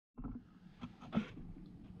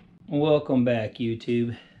Welcome back,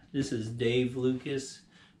 YouTube. This is Dave Lucas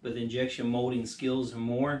with Injection Molding Skills and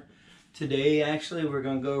More. Today, actually, we're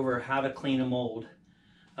going to go over how to clean a mold.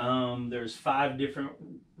 There's 5 different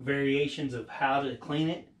variations of how to clean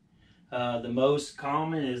it. The most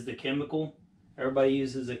common is the chemical. Everybody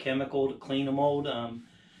uses a chemical to clean a mold.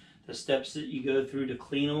 The steps that you go through to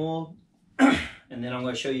clean a mold. And then I'm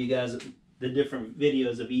going to show you guys the different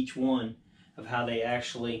videos of each one of how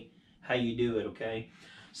you do it, okay?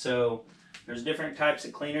 So there's different types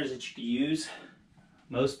of cleaners that you can use.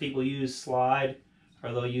 Most people use Slide,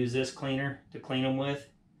 or they'll use this cleaner to clean them with.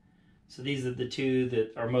 So these are the 2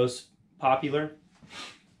 that are most popular.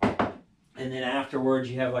 And then afterwards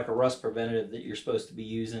you have like a rust preventative that you're supposed to be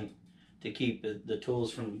using to keep the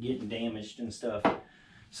tools from getting damaged and stuff.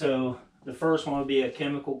 So the first one would be a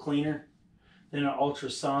chemical cleaner. Then an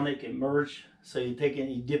ultrasonic immersion. So you take it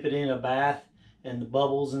and you dip it in a bath, and the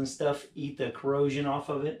bubbles and stuff eat the corrosion off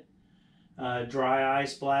of it. Dry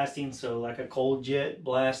ice blasting, so like a cold jet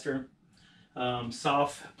blaster.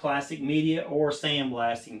 Soft plastic media or sand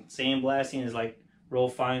blasting. Sand blasting is like real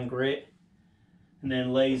fine grit. And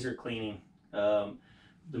then laser cleaning. The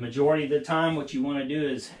majority of the time what you want to do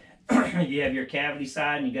is you have your cavity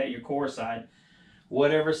side and you got your core side.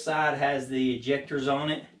 Whatever side has the ejectors on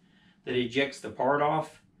it that ejects the part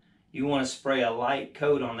off, you want to spray a light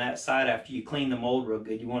coat on that side after you clean the mold real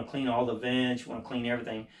good. You want to clean all the vents, you want to clean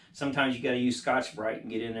everything. Sometimes you got to use Scotch-Brite and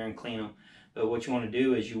get in there and clean them. But what you want to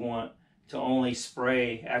do is you want to only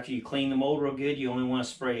spray, after you clean the mold real good, you only want to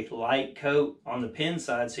spray a light coat on the pin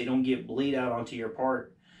side so you don't get bleed out onto your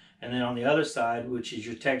part. And then on the other side, which is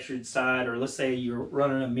your textured side, or let's say you're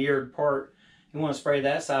running a mirrored part, you want to spray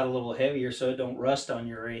that side a little heavier so it don't rust on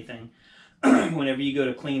you or anything. Whenever you go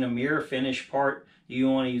to clean a mirror finish part, you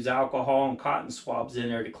want to use alcohol and cotton swabs in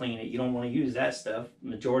there to clean it. You don't want to use that stuff. The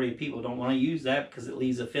majority of people don't want to use that because it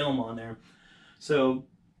leaves a film on there. So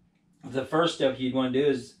the first step you'd want to do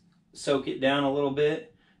is soak it down a little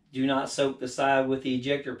bit. Do not soak the side with the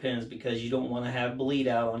ejector pins because you don't want to have bleed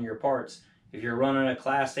out on your parts. If you're running a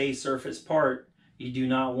Class A surface part, you do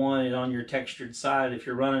not want it on your textured side. If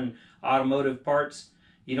you're running automotive parts,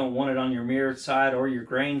 you don't want it on your mirrored side or your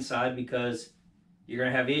grain side because you're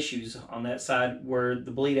going to have issues on that side where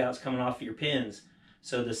the bleed out's coming off your pins.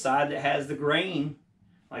 So the side that has the grain,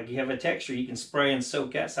 like you have a texture, you can spray and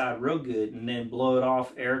soak that side real good and then blow it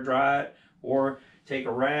off, air dry it, or take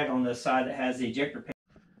a rag on the side that has the ejector pin.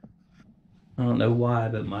 I don't know why,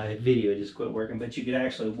 but my video just quit working, but you could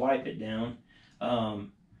actually wipe it down.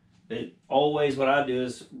 But always what I do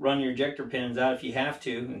is run your ejector pins out if you have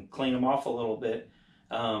to and clean them off a little bit.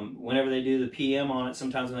 Whenever they do the PM on it,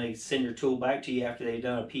 sometimes when they send your tool back to you after they've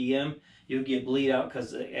done a PM, you'll get bleed out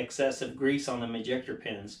because of excessive grease on them ejector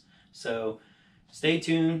pins. So stay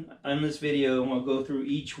tuned on this video. I'm going to go through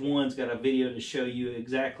each one. It's got a video to show you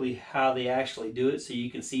exactly how they actually do it so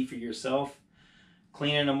you can see for yourself.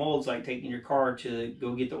 Cleaning a mold's like taking your car to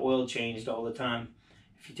go get the oil changed all the time.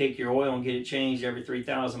 If you take your oil and get it changed every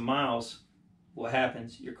 3,000 miles, what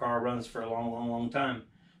happens? Your car runs for a long time.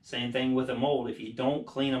 Same thing with a mold. If you don't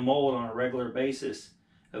clean a mold on a regular basis,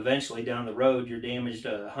 eventually down the road you're damaged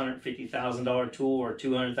a $150,000 tool or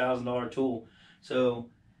 $200,000 tool. So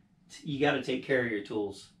you got to take care of your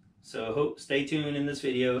tools. So stay tuned in this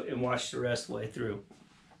video and watch the rest of the way through.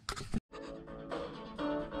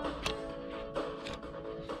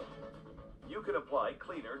 You can apply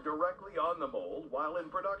cleaner directly on the mold while in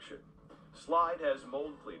production. Slide has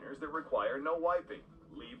mold cleaners that require no wiping,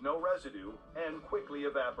 leave no residue, and quickly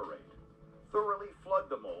evaporate. Thoroughly flood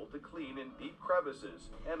the mold to clean in deep crevices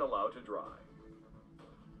and allow to dry.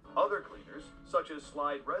 Other cleaners, such as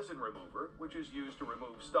Slide Resin Remover, which is used to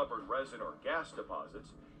remove stubborn resin or gas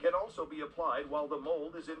deposits, can also be applied while the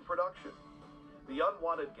mold is in production. The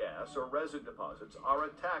unwanted gas or resin deposits are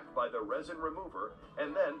attacked by the resin remover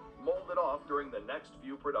and then molded off during the next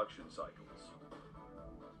few production cycles.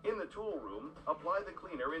 In the tool room, apply the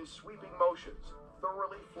cleaner in sweeping motions,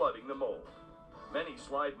 thoroughly flooding the mold. Many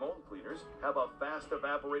Slide mold cleaners have a fast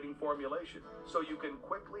evaporating formulation, so you can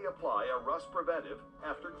quickly apply a rust preventive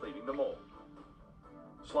after cleaning the mold.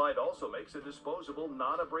 Slide also makes a disposable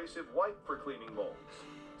non-abrasive wipe for cleaning molds.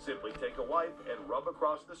 Simply take a wipe and rub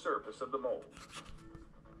across the surface of the mold.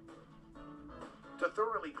 To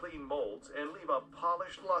thoroughly clean molds and leave a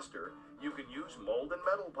polished luster, you can use mold and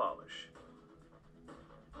metal polish.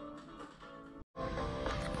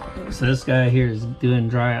 So this guy here is doing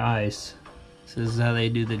dry ice. So this is how they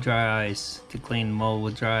do the dry ice to clean the mold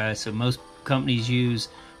with dry ice. So most companies use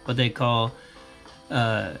what they call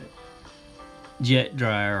jet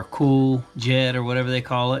dry or cool jet or whatever they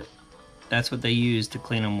call it. That's what they use to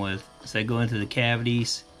clean them with. So they go into the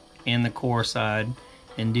cavities and the core side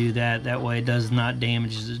and do that. That way it does not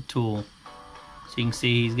damage the tool. So you can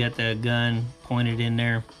see he's got the gun pointed in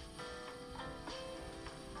there.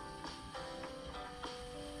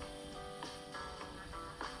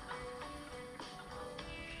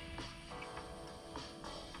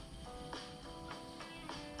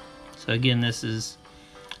 So again, this is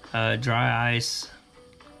dry ice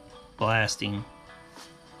blasting.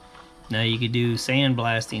 Now you could do sand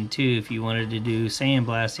blasting too. If you wanted to do sand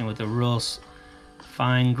blasting with a real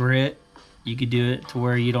fine grit, you could do it to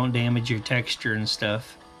where you don't damage your texture and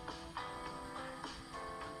stuff.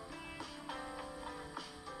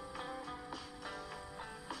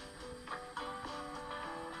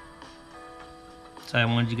 So I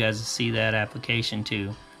wanted you guys to see that application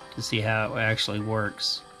too, to see how it actually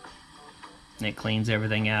works. And it cleans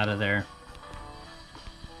everything out of there.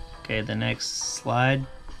 Okay, the next slide.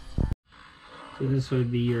 So this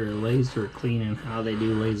would be your laser cleaning, how they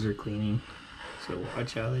do laser cleaning. So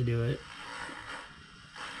watch how they do it.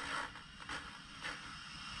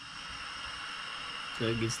 So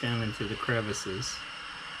it gets down into the crevices.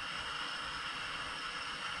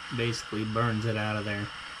 Basically burns it out of there.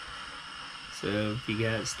 So if you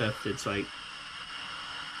got stuff that's like,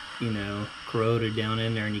 you know, corroded down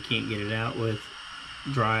in there and you can't get it out with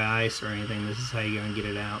dry ice or anything, this is how you're going to get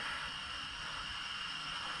it out.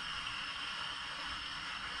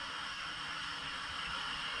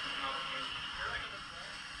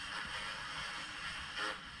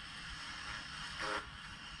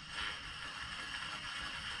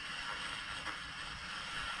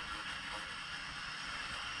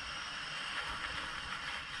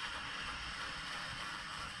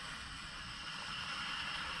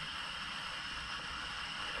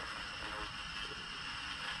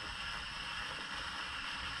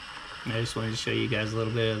 I just wanted to show you guys a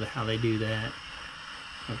little bit of how they do that.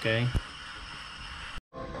 Okay.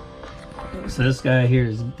 So this guy here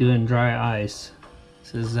is doing dry ice.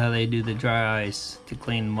 So this is how they do the dry ice, to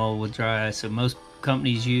clean the mold with dry ice. So most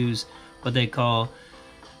companies use what they call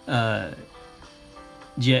jet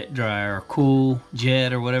dry, or cool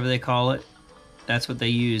jet, or whatever they call it. That's what they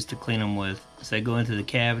use to clean them with. So they go into the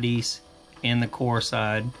cavities and the core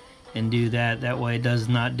side and do that. That way it does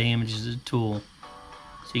not damage the tool.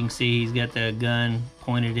 So you can see he's got the gun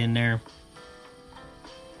pointed in there.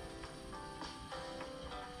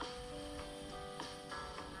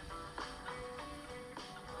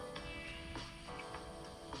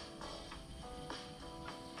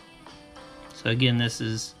 So again, this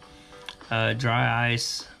is dry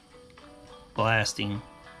ice blasting.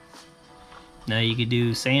 Now you could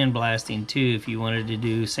do sand blasting too. If you wanted to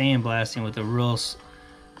do sand blasting with a real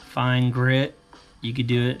fine grit, you could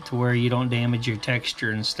do it to where you don't damage your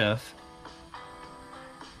texture and stuff.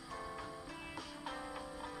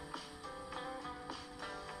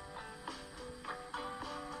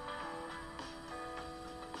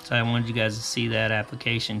 So I wanted you guys to see that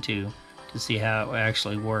application too, to see how it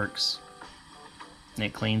actually works. And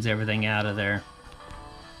it cleans everything out of there.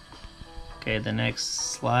 Okay, the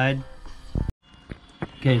next slide.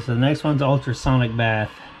 Okay, so the next one's ultrasonic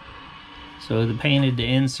bath. So they painted the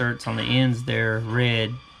inserts on the ends there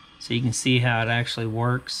red, so you can see how it actually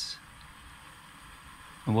works.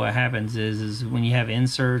 And what happens is when you have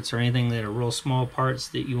inserts or anything that are real small parts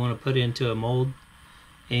that you want to put into a mold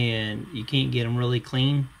and you can't get them really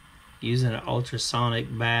clean, using an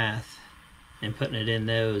ultrasonic bath and putting it in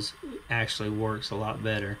those actually works a lot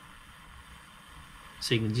better.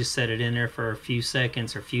 So you can just set it in there for a few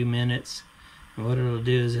seconds or a few minutes. And what it'll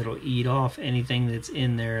do is it'll eat off anything that's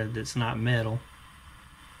in there that's not metal.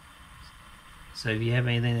 So if you have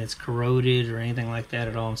anything that's corroded or anything like that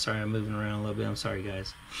at all, I'm sorry, I'm moving around a little bit, I'm sorry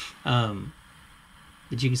guys.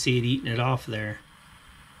 But you can see it eating it off there.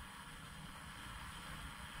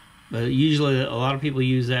 But usually a lot of people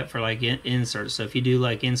use that for like inserts. So if you do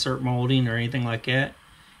like insert molding or anything like that,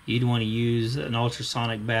 you'd want to use an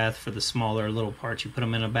ultrasonic bath for the smaller little parts. You put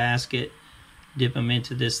them in a basket, dip them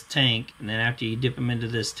into this tank, and then after you dip them into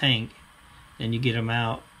this tank, then you get them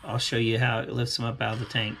out. I'll show you how it lifts them up out of the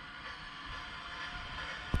tank.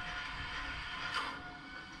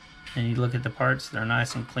 And you look at the parts, they're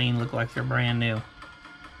nice and clean, look like they're brand new.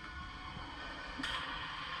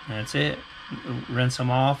 That's it. Rinse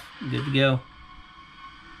them off, good to go.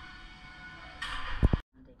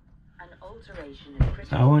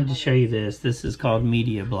 So I wanted to show you this. This is called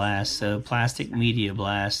Media Blast, so plastic Media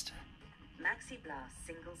Blast. MaxiBlast's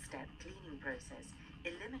single-step cleaning process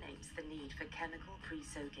eliminates the need for chemical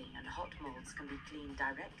pre-soaking, and hot molds can be cleaned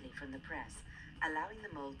directly from the press, allowing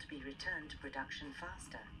the mold to be returned to production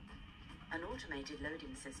faster. An automated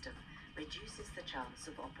loading system reduces the chance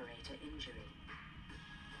of operator injury.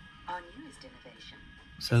 Our newest innovation.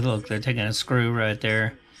 So look, they're taking a screw right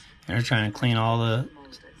there and they're trying to clean all the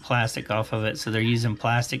plastic off of it. So they're using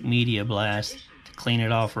plastic media blast to clean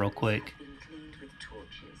it off real quick. Being cleaned with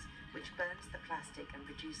torches, which burns the plastic and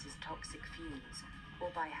produces toxic fumes, or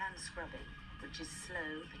by hand scrubbing, which is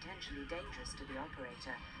slow, potentially dangerous to the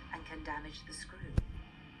operator, and can damage the screw.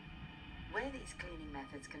 Where these cleaning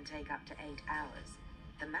methods can take up to 8 hours,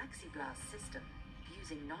 the MaxiBlast system,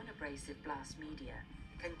 using non-abrasive blast media,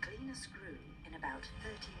 can clean a screw in about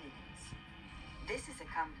 30 minutes. This is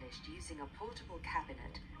accomplished using a portable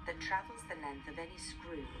cabinet that travels the length of any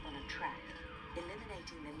screw on a track,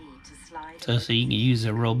 eliminating the need to slide. So you can use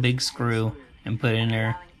a real big screw and put it in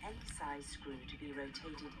there. Allowing any size screw to be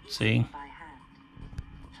rotated See? easily by hand.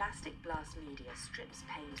 Plastic blast media strips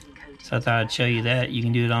paint and coatings. So I thought I'd show you that. You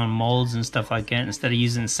can do it on molds and stuff like that instead of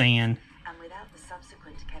using sand. And without the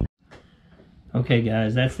subsequent Okay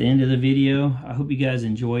guys, that's the end of the video. I hope you guys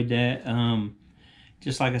enjoyed that.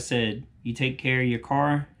 Just like I said, you take care of your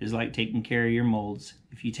car is like taking care of your molds.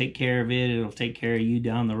 If you take care of it, it'll take care of you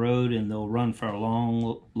down the road, and they'll run for a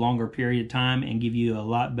longer period of time and give you a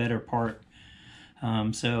lot better part.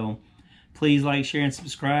 So please like, share, and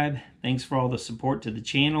subscribe. Thanks for all the support to the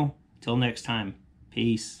channel. Till next time,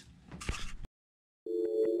 peace.